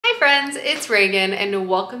friends, it's Reagan and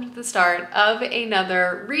welcome to the start of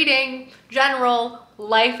another reading general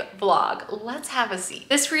life vlog. Let's have a seat.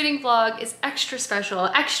 This reading vlog is extra special,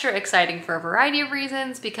 extra exciting for a variety of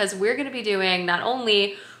reasons because we're going to be doing not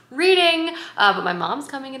only reading, but my mom's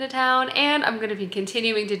coming into town and I'm going to be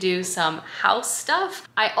continuing to do some house stuff.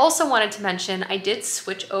 I also wanted to mention I did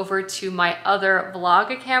switch over to my other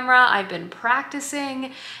vlog camera. I've been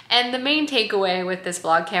practicing, and the main takeaway with this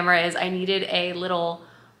vlog camera is I needed a little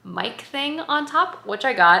mic thing on top, which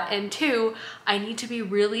I got, and two, I need to be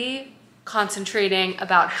really concentrating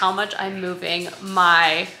about how much I'm moving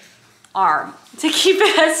my arm to keep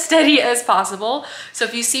it as steady as possible. So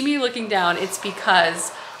if you see me looking down, it's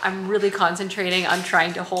because I'm really concentrating on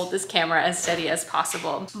trying to hold this camera as steady as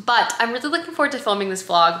possible. But I'm really looking forward to filming this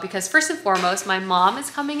vlog because first and foremost, my mom is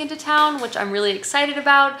coming into town, which I'm really excited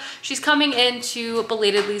about. She's coming in to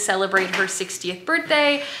belatedly celebrate her 60th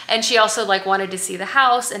birthday, and she also wanted to see the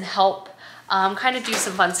house and help kind of do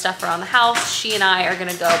some fun stuff around the house. She and I are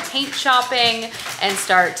gonna go paint shopping and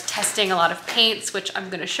start testing a lot of paints, which I'm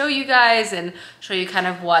gonna show you guys and show you kind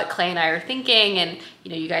of what Clay and I are thinking, and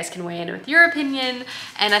you guys can weigh in with your opinion.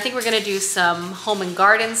 And I think we're gonna do some home and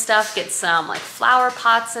garden stuff, get some flower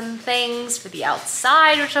pots and things for the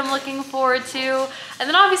outside, which I'm looking forward to. And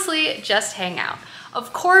then obviously just hang out.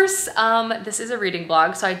 Of course, this is a reading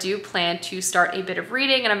vlog, so I do plan to start a bit of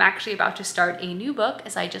reading, and I'm actually about to start a new book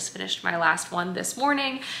as I just finished my last one this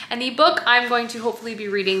morning. And the book I'm going to hopefully be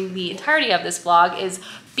reading the entirety of this vlog is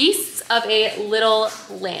Beasts of a Little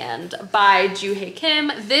Land by Joo-hae Kim.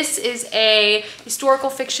 This is a historical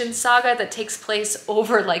fiction saga that takes place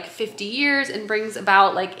over 50 years and brings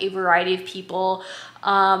about a variety of people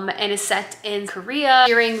and is set in Korea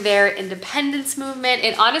during their independence movement.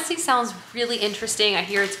 It honestly sounds really interesting. I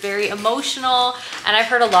hear it's very emotional, and I've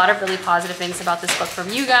heard a lot of really positive things about this book from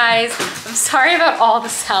you guys. I'm sorry about all the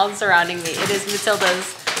sounds surrounding me. It is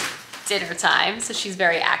Matilda's dinner time, so she's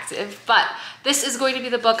very active. But this is going to be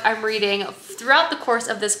the book I'm reading throughout the course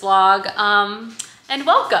of this vlog. And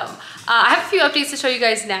welcome. I have a few updates to show you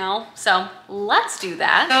guys now, so let's do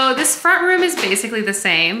that. So this front room is basically the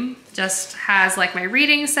same, just has my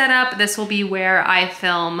reading set up. This will be where I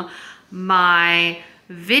film my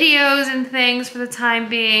videos and things for the time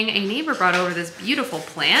being. A neighbor brought over this beautiful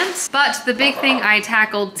plant, but the big thing I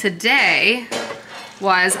tackled today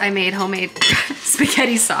was I made homemade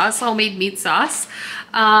spaghetti sauce, homemade meat sauce,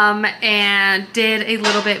 and did a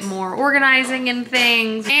little bit more organizing and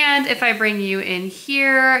things. And if I bring you in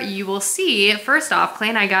here, you will see, first off, Clay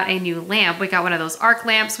and I got a new lamp. We got one of those arc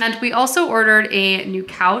lamps, and we also ordered a new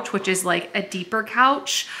couch, which is a deeper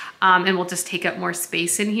couch, and will just take up more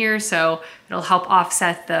space in here. So it'll help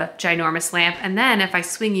offset the ginormous lamp. And then if I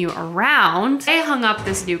swing you around, I hung up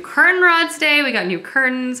this new curtain rod today. We got new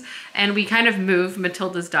curtains, and we kind of moved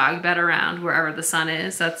Matilda's dog bed around wherever the sun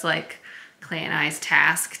is. That's Clay and I's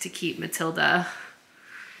task to keep Matilda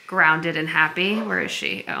grounded and happy. Where is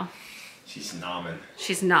she? Oh. She's nomming.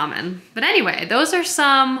 She's nomming. But anyway, those are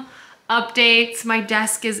some updates. My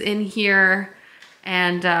desk is in here,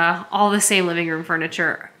 and all the same living room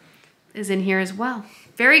furniture is in here as well.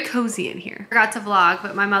 Very cozy in here. Forgot to vlog,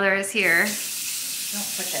 but my mother is here. Don't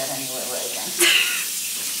put that anywhere, Reagan.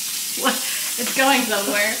 It's going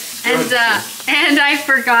somewhere. And I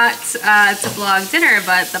forgot to vlog dinner,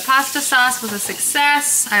 but the pasta sauce was a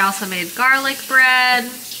success. I also made garlic bread.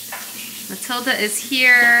 Matilda is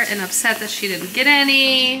here and upset that she didn't get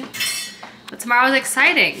any. But tomorrow's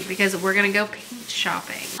exciting because we're gonna go paint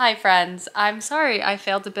shopping. Hi friends, I'm sorry I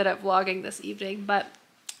failed a bit at vlogging this evening, but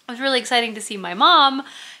it was really exciting to see my mom.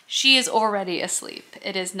 She is already asleep.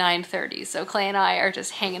 It is 9:30, so Clay and I are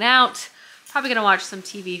just hanging out. Probably gonna watch some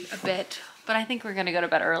TV a bit, but I think we're gonna go to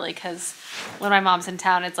bed early because when my mom's in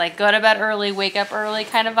town, it's go to bed early, wake up early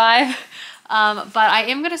kind of vibe. But I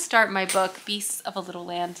am gonna start my book, Beasts of a Little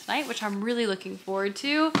Land, tonight, which I'm really looking forward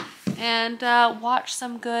to, and watch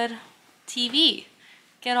some good TV.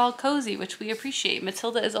 Get all cozy, which we appreciate.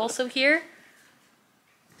 Matilda is also here.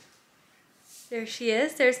 There she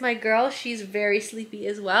is. There's my girl. She's very sleepy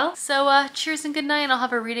as well. So cheers and good night, and I'll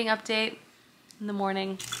have a reading update in the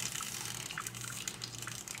morning.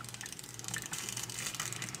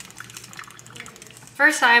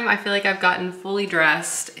 First time I feel like I've gotten fully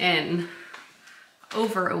dressed in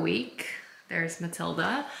over a week. There's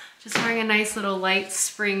Matilda. Just wearing a nice little light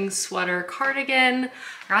spring sweater cardigan.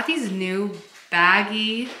 I got these new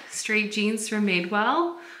baggy straight jeans from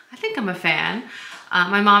Madewell. I think I'm a fan.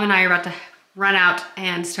 My mom and I are about to run out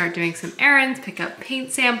and start doing some errands, pick up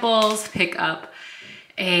paint samples, pick up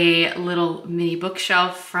a little mini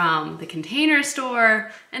bookshelf from the Container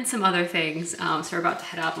Store, and some other things. So we're about to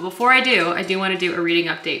head out. But before I do want to do a reading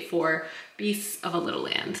update for Beasts of a Little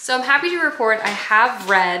Land. So I'm happy to report I have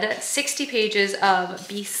read 60 pages of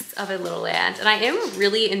Beasts of a Little Land, and I am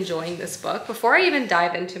really enjoying this book. Before I even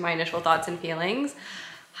dive into my initial thoughts and feelings,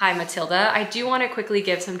 hi Matilda, I do want to quickly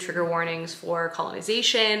give some trigger warnings for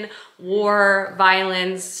colonization, war,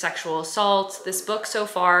 violence, sexual assault. This book so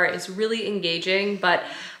far is really engaging, but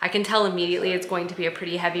I can tell immediately it's going to be a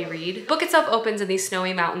pretty heavy read. The book itself opens in the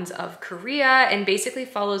snowy mountains of Korea and basically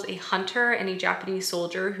follows a hunter and a Japanese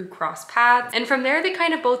soldier who cross paths. And from there, they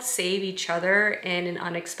kind of both save each other in an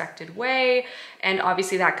unexpected way. And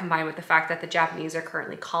obviously that combined with the fact that the Japanese are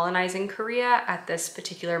currently colonizing Korea at this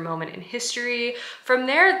particular moment in history. From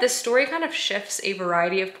there, the story kind of shifts a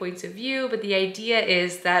variety of points of view, but the idea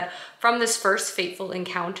is that from this first fateful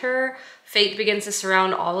encounter, fate begins to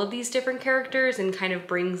surround all of these different characters and kind of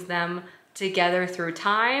brings them together through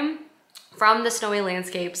time. From the snowy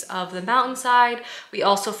landscapes of the mountainside, we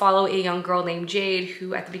also follow a young girl named Jade,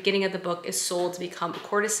 who at the beginning of the book is sold to become a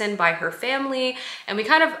courtesan by her family. And we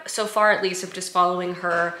kind of, so far at least, are just following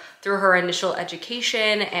her through her initial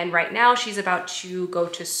education. And right now she's about to go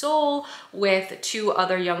to Seoul with two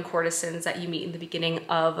other young courtesans that you meet in the beginning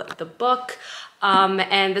of the book.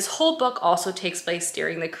 And this whole book also takes place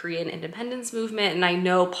during the Korean independence movement, and I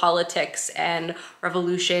know politics and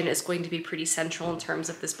revolution is going to be pretty central in terms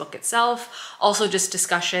of this book itself. Also just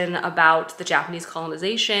discussion about the Japanese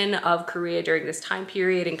colonization of Korea during this time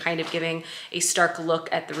period and kind of giving a stark look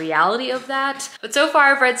at the reality of that. But so far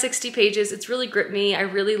I've read 60 pages. It's really gripped me. I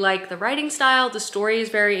really like the writing style. The story is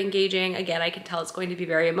very engaging. Again, I can tell it's going to be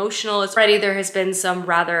very emotional. It's already, there has been some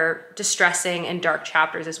rather distressing and dark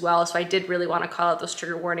chapters as well, so I did really want to call out those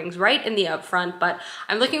trigger warnings right in the upfront, but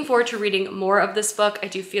I'm looking forward to reading more of this book. I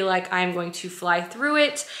do feel like I'm going to fly through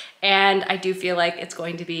it, and I do feel like it's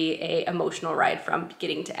going to be an emotional ride from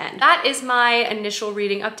beginning to end. That is my initial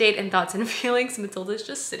reading update and thoughts and feelings. Matilda's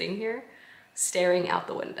just sitting here staring out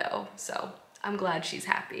the window, so I'm glad she's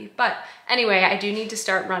happy. But anyway, I do need to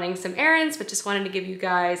start running some errands, but just wanted to give you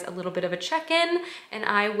guys a little bit of a check-in, and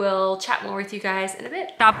I will chat more with you guys in a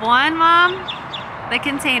bit. Stop one, Mom. The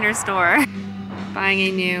Container Store. Buying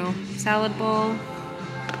a new salad bowl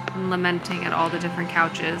and lamenting at all the different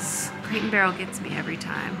couches. Crate and Barrel gets me every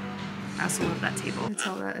time. I also love that table.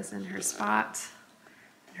 Matilda is in her spot.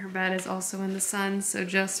 And her bed is also in the sun, so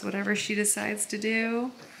just whatever she decides to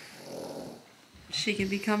do, she can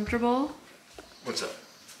be comfortable. What's up?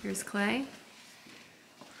 Here's Clay.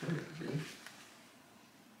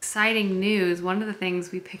 Exciting news. One of the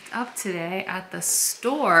things we picked up today at the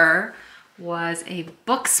store was a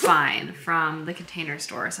book spine from the Container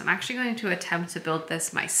Store. So I'm actually going to attempt to build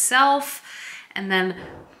this myself and then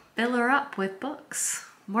fill her up with books.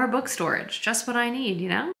 More book storage, just what I need, you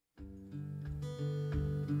know?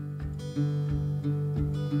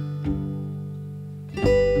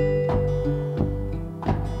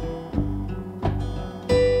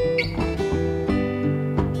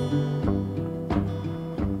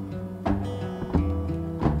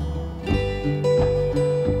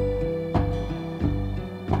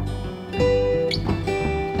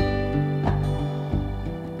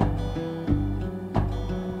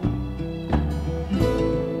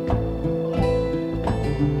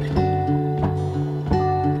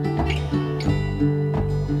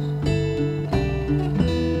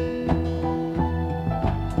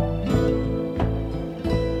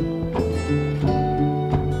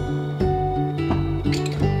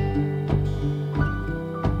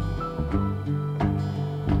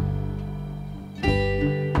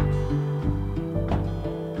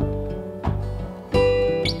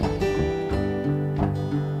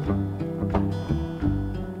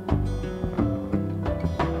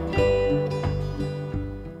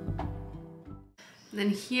 Then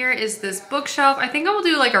here is this bookshelf. I think I will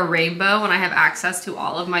do like a rainbow when I have access to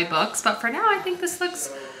all of my books, but for now I think this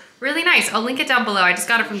looks really nice. I'll link it down below. I just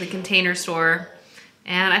got it from the Container Store,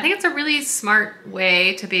 and I think it's a really smart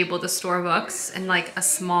way to be able to store books in like a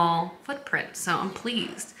small footprint, so I'm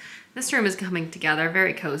pleased. This room is coming together,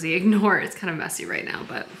 very cozy. Ignore it, it's kind of messy right now,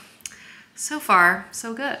 but so far,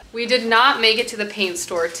 so good. We did not make it to the paint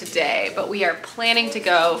store today, but we are planning to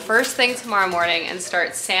go first thing tomorrow morning and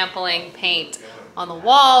start sampling paint on the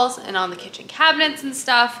walls and on the kitchen cabinets and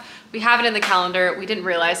stuff. We have it in the calendar. We didn't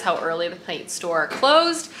realize how early the paint store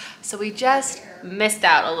closed, so we just missed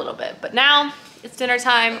out a little bit. But now it's dinner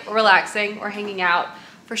time, we're relaxing, we're hanging out,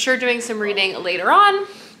 for sure doing some reading later on,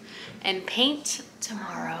 and paint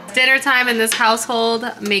tomorrow. Dinner time in this household,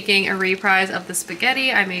 making a reprise of the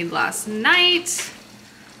spaghetti I made last night.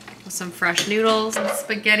 with some fresh noodles.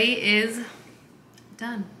 Spaghetti is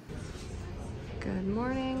done. Good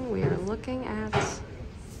morning. We are looking at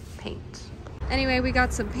paint. Anyway, we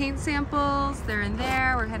got some paint samples. They're in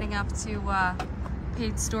there. We're heading up to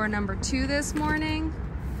paint store number 2 this morning.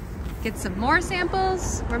 Get some more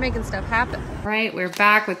samples. We're making stuff happen. Right, we're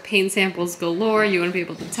back with paint samples galore. You wouldn't be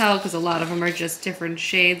able to tell because a lot of them are just different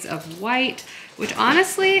shades of white, which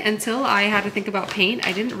honestly, until I had to think about paint,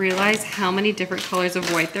 I didn't realize how many different colors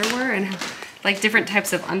of white there were and like different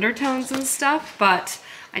types of undertones and stuff. But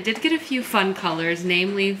I did get a few fun colors,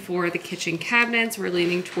 namely for the kitchen cabinets. We're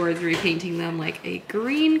leaning towards repainting them like a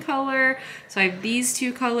green color. So I have these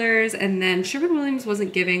 2 colors, and then Sherwin-Williams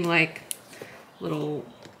wasn't giving like little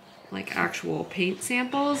like actual paint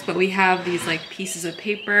samples, but we have these like pieces of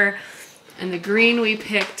paper, and the green we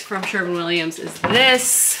picked from Sherwin-Williams is this.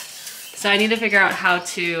 So I need to figure out how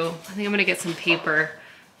to, I think I'm gonna get some paper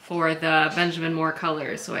for the Benjamin Moore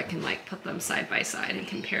colors so I can like put them side by side and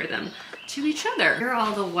compare them to each other. Here are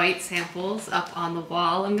all the white samples up on the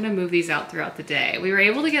wall. I'm gonna move these out throughout the day. We were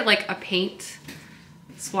able to get like a paint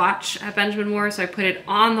swatch at Benjamin Moore, so I put it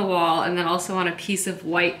on the wall and then also on a piece of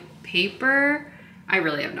white paper. I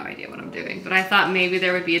really have no idea what I'm doing, but I thought maybe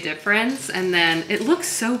there would be a difference. And then it looks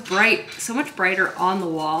so bright, so much brighter on the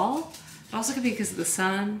wall. It also could be because of the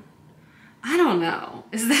sun. I don't know.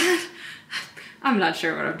 Is that, I'm not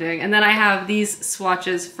sure what I'm doing. And then I have these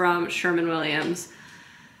swatches from Sherwin-Williams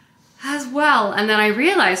as well. And then I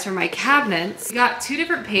realized for my cabinets, we got 2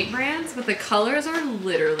 different paint brands, but the colors are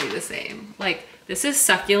literally the same. Like this is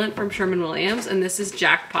Succulent from Sherwin-Williams and this is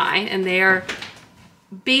Jack Pine, and they are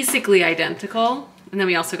basically identical. And then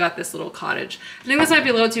we also got this little cottage. I think this might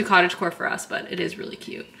be a little too cottagecore for us, but it is really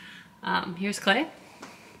cute. Here's clay.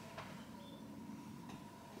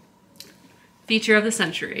 Feature of the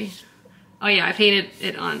century. Oh yeah, I painted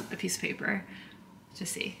it on a piece of paper to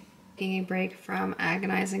see. Taking a break from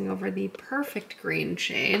agonizing over the perfect green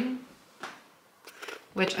shade,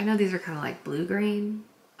 which I know these are kind of like blue-green.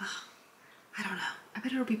 Oh, I don't know. I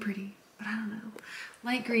bet it'll be pretty, but I don't know.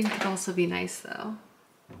 Light green could also be nice though.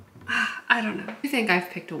 I don't know. I think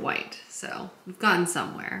I've picked a white, so we've gotten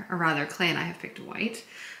somewhere, or rather Clay and I have picked a white.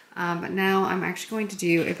 But now I'm actually going to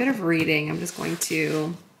do a bit of reading. I'm just going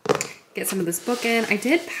to get some of this book in. I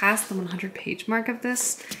did pass the 100-page mark of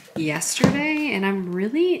this yesterday, and I'm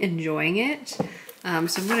really enjoying it. So I'm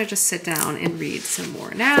gonna just sit down and read some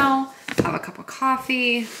more now, have a cup of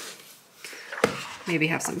coffee, maybe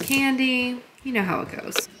have some candy. You know how it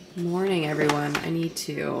goes. Morning, everyone. I need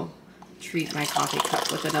to treat my coffee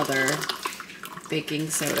cup with another baking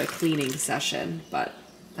soda cleaning session, but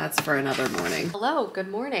that's for another morning. Hello, good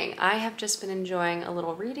morning. I have just been enjoying a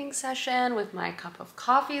little reading session with my cup of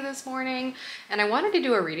coffee this morning, and I wanted to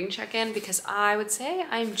do a reading check-in because I would say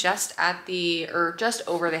I'm just at the, or just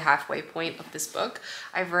over the halfway point of this book.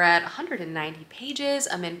 I've read 190 pages,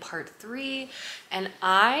 I'm in part 3, and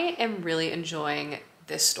I am really enjoying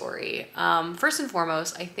this story. First and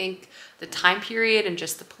foremost, I think the time period and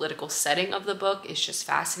just the political setting of the book is just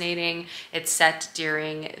fascinating. It's set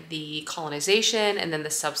during the colonization and then the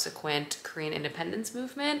subsequent Korean independence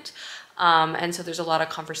movement. And so there's a lot of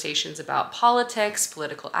conversations about politics,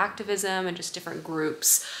 political activism, and just different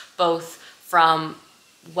groups, both from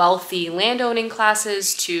wealthy landowning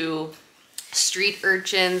classes to street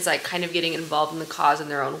urchins, like kind of getting involved in the cause in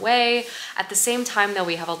their own way. At the same time, though,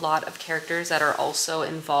 we have a lot of characters that are also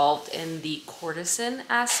involved in the courtesan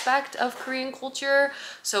aspect of Korean culture.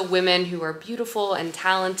 So women who are beautiful and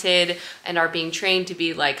talented and are being trained to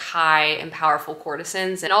be like high and powerful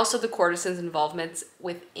courtesans, and also the courtesans' involvements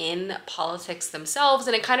within politics themselves.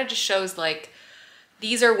 And it kind of just shows like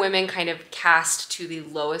these are women kind of cast to the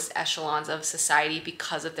lowest echelons of society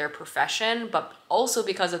because of their profession, but also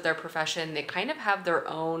because of their profession, they kind of have their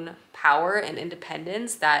own power and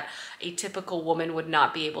independence that a typical woman would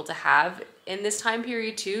not be able to have in this time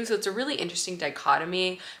period too. So it's a really interesting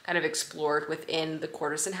dichotomy kind of explored within the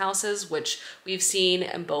courtesan houses, which we've seen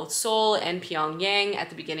in both Seoul and Pyongyang at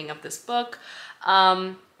the beginning of this book.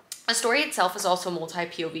 The story itself is also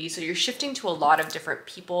multi-POV, so you're shifting to a lot of different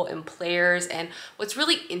people and players, and what's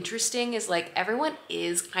really interesting is like everyone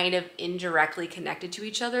is kind of indirectly connected to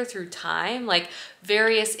each other through time. Like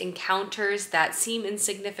various encounters that seem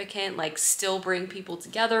insignificant like still bring people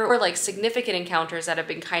together, or like significant encounters that have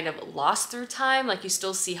been kind of lost through time. Like you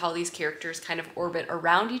still see how these characters kind of orbit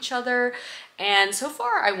around each other. And so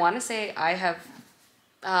far I want to say I have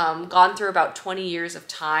gone through about 20 years of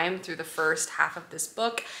time through the first half of this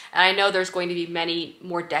book, and I know there's going to be many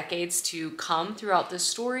more decades to come throughout this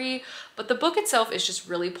story, but the book itself is just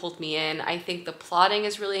really pulled me in. I think the plotting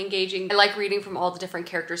is really engaging. I like reading from all the different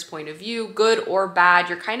characters' point of view, good or bad.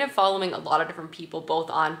 You're kind of following a lot of different people,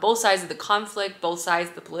 both on both sides of the conflict, both sides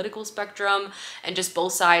of the political spectrum, and just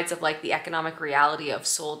both sides of like the economic reality of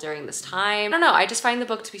Seoul during this time. I don't know, I just find the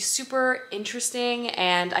book to be super interesting,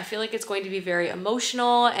 and I feel like it's going to be very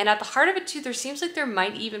emotional. And at the heart of it too, there seems like there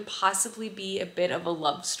might even possibly be a bit of a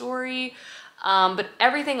love story. But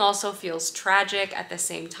everything also feels tragic at the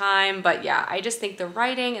same time. But yeah, I just think the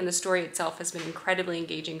writing and the story itself has been incredibly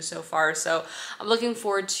engaging so far. So I'm looking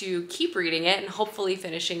forward to keep reading it and hopefully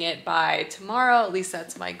finishing it by tomorrow. At least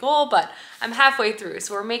that's my goal, but I'm halfway through,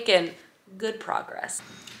 so we're making good progress.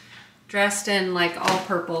 Dressed in like all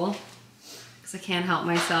purple because I can't help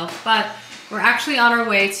myself, but we're actually on our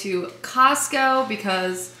way to Costco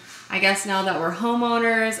because I guess now that we're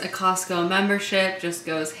homeowners, a Costco membership just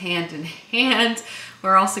goes hand in hand.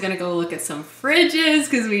 We're also gonna go look at some fridges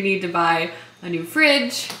because we need to buy a new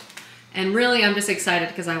fridge. And really, I'm just excited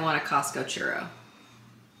because I want a Costco churro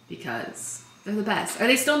because they're the best. Are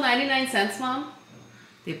they still 99 cents, Mom?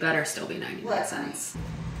 They better still be 99 cents.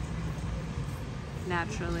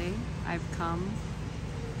 Naturally, I've come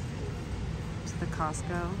to the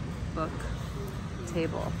Costco book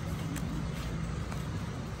table.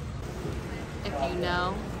 If you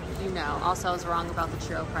know, you know. Also, I was wrong about the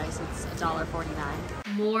churro price. It's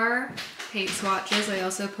 $1.49. More paint swatches. I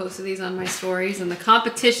also posted these on my stories, and the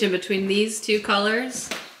competition between these two colors,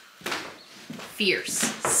 fierce,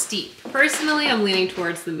 steep. Personally, I'm leaning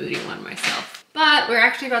towards the moody one myself. But we're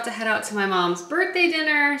actually about to head out to my mom's birthday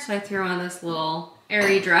dinner, so I threw on this little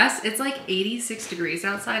airy dress. It's like 86 degrees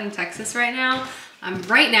outside in Texas right now.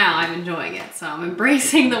 Right now I'm enjoying it, so I'm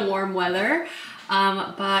embracing the warm weather.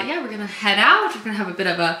 But yeah, we're gonna head out. We're gonna have a bit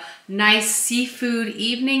of a nice seafood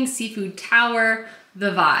evening, seafood tower,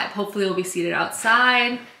 the vibe. Hopefully we'll be seated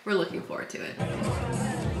outside. We're looking forward to it.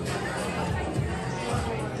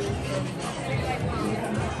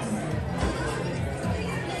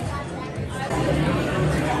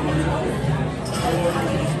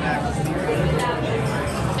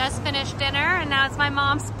 Just finished dinner and now it's my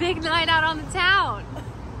mom's big night out on the town.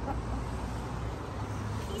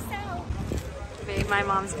 Made my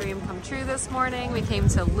mom's dream come true this morning. We came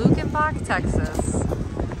to Lukenbach, Texas,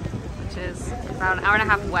 which is about an hour and a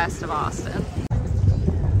half west of Austin.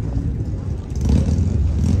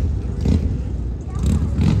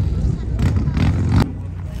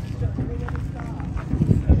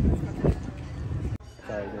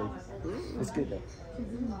 Sorry, dude. It's good though.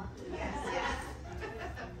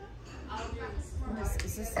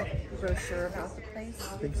 Is this a brochure about the place?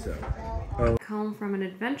 I think so. Home from an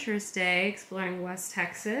adventurous day exploring West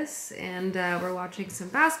Texas, and we're watching some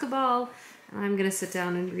basketball, and I'm gonna sit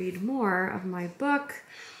down and read more of my book,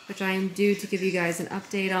 which I am due to give you guys an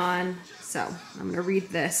update on. So I'm gonna read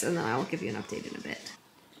this and then I will give you an update in a bit.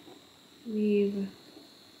 We've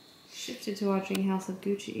shifted to watching House of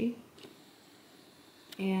Gucci,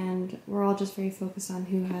 and we're all just very focused on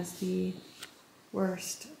who has the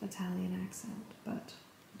worst Italian accent, but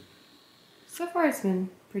so far it's been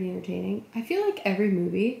pretty entertaining. I feel like every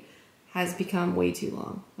movie has become way too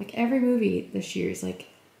long. Like every movie this year is like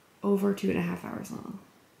over 2.5 hours long.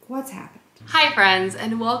 What's happened? Hi friends,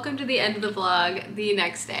 and welcome to the end of the vlog, the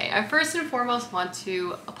next day. I first and foremost want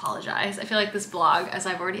to apologize. I feel like this vlog, as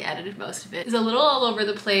I've already edited most of it, is a little all over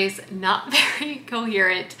the place, not very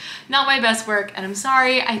coherent, not my best work, and I'm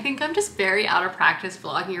sorry. I think I'm just very out of practice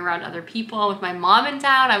vlogging around other people. With my mom in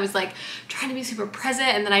town, I was like trying to be super present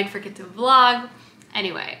and then I'd forget to vlog.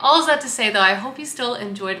 Anyway, all of that to say though, I hope you still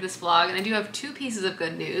enjoyed this vlog, and I do have two pieces of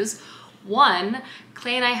good news. One,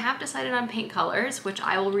 Clay and I have decided on paint colors, which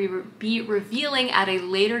I will be revealing at a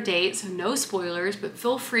later date, so no spoilers, but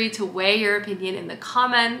feel free to weigh your opinion in the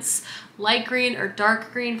comments, light green or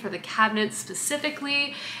dark green for the cabinets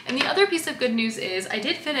specifically. And the other piece of good news is I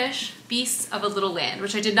did finish Beasts of a Little Land,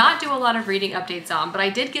 which I did not do a lot of reading updates on, but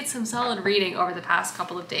I did get some solid reading over the past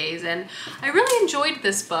couple of days, and I really enjoyed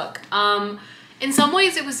this book. In some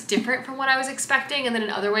ways it was different from what I was expecting, and then in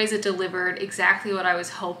other ways it delivered exactly what I was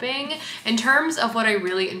hoping. In terms of what I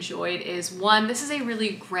really enjoyed is, one, this is a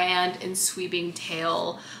really grand and sweeping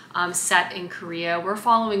tale set in Korea. We're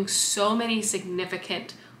following so many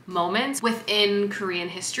significant moments within Korean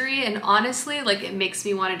history, and honestly, like, it makes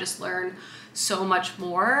me want to just learn so much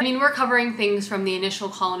more. I mean, we're covering things from the initial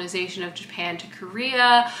colonization of Japan to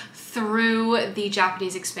Korea, through the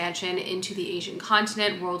Japanese expansion into the Asian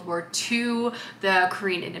continent, World War II, the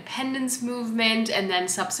Korean independence movement, and then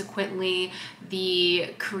subsequently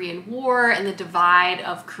the Korean War and the divide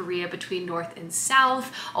of Korea between North and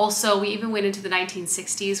South. Also, we even went into the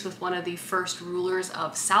 1960s with one of the first rulers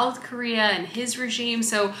of South Korea and his regime.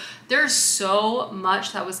 So there's so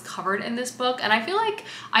much that was covered in this book, and I feel like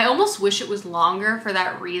I almost wish it was longer for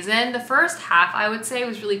that reason. The first half, I would say,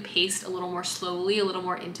 was really paced a little more slowly, a little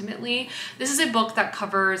more intimately. This is a book that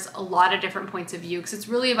covers a lot of different points of view because it's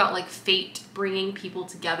really about like fate bringing people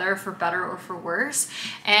together for better or for worse.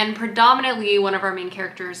 And predominantly one of our main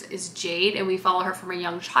characters is Jade, and we follow her from a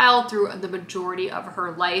young child through the majority of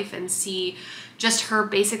her life and see just her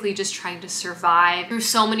basically just trying to survive through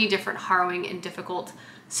so many different harrowing and difficult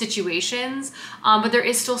situations. But there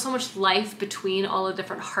is still so much life between all the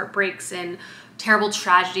different heartbreaks and terrible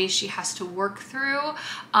tragedies she has to work through.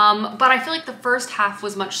 But I feel like the first half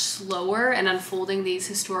was much slower, and unfolding these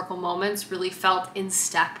historical moments really felt in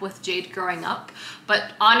step with Jade growing up.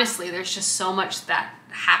 But honestly, there's just so much that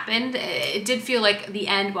happened. It did feel like the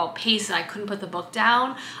end, while paced and I couldn't put the book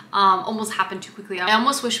down, almost happened too quickly. I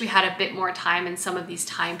almost wish we had a bit more time in some of these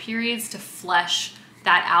time periods to flesh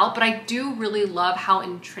that out, but I do really love how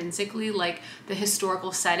intrinsically like the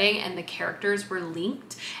historical setting and the characters were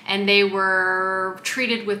linked, and they were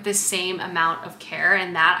treated with the same amount of care,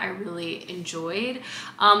 and that I really enjoyed.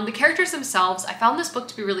 The characters themselves, I found this book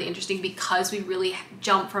to be really interesting because we really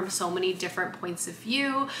jump from so many different points of view.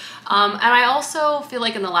 And I also feel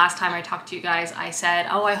like in the last time I talked to you guys, I said,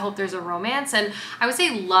 oh, I hope there's a romance, and I would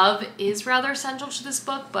say love is rather central to this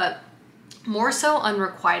book, but more so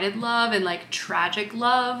unrequited love and like tragic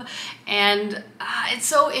love. And it's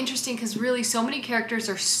so interesting because really so many characters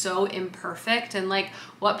are so imperfect, and like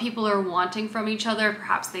what people are wanting from each other,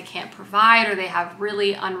 perhaps they can't provide, or they have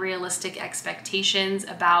really unrealistic expectations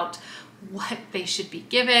about what they should be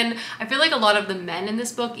given. I feel like a lot of the men in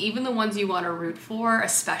this book, even the ones you want to root for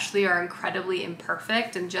especially, are incredibly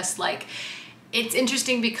imperfect, and just like it's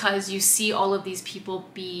interesting because you see all of these people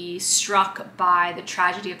be struck by the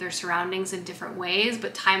tragedy of their surroundings in different ways,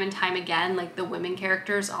 but time and time again, like the women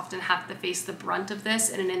characters often have to face the brunt of this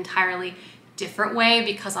in an entirely different way,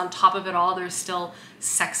 because on top of it all, there's still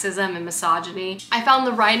sexism and misogyny. I found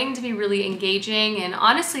the writing to be really engaging, and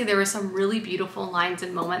honestly, there were some really beautiful lines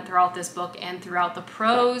and moments throughout this book and throughout the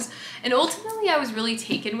prose. And ultimately, I was really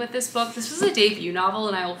taken with this book. This was a debut novel,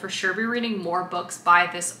 and I will for sure be reading more books by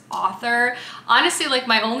this author. Honestly, like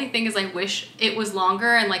my only thing is I wish it was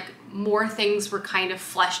longer and like more things were kind of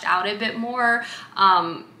fleshed out a bit more,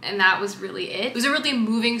 and that was really it. It was a really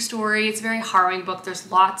moving story. It's a very harrowing book. There's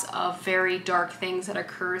lots of very dark things that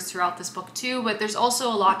occurs throughout this book too, but there's also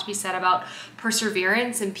a lot to be said about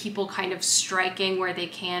perseverance and people kind of striking where they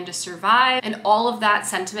can to survive, and all of that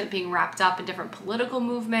sentiment being wrapped up in different political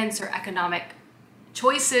movements or economic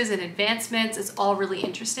choices and advancements. It's all really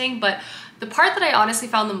interesting, but the part that I honestly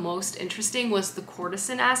found the most interesting was the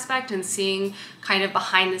courtesan aspect, and seeing kind of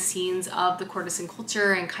behind the scenes of the courtesan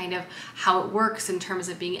culture and kind of how it works in terms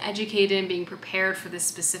of being educated and being prepared for this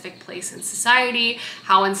specific place in society,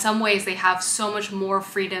 how in some ways they have so much more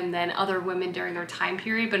freedom than other women during their time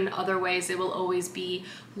period, but in other ways they will always be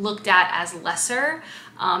looked at as lesser.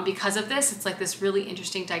 Because of this, it's like this really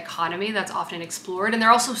interesting dichotomy that's often explored, and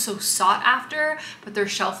they're also so sought after, but their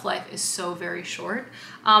shelf life is so very short.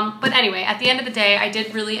 But anyway, at the end of the day, I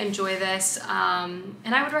did really enjoy this, and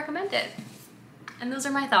I would recommend it. And those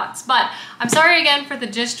are my thoughts. But I'm sorry again for the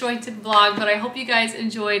disjointed vlog, but I hope you guys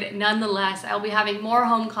enjoyed nonetheless. I'll be having more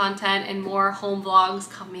home content and more home vlogs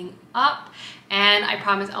coming up, and I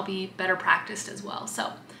promise I'll be better practiced as well.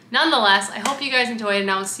 So nonetheless, I hope you guys enjoyed,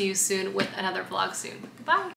 and I will see you soon with another vlog soon. Goodbye.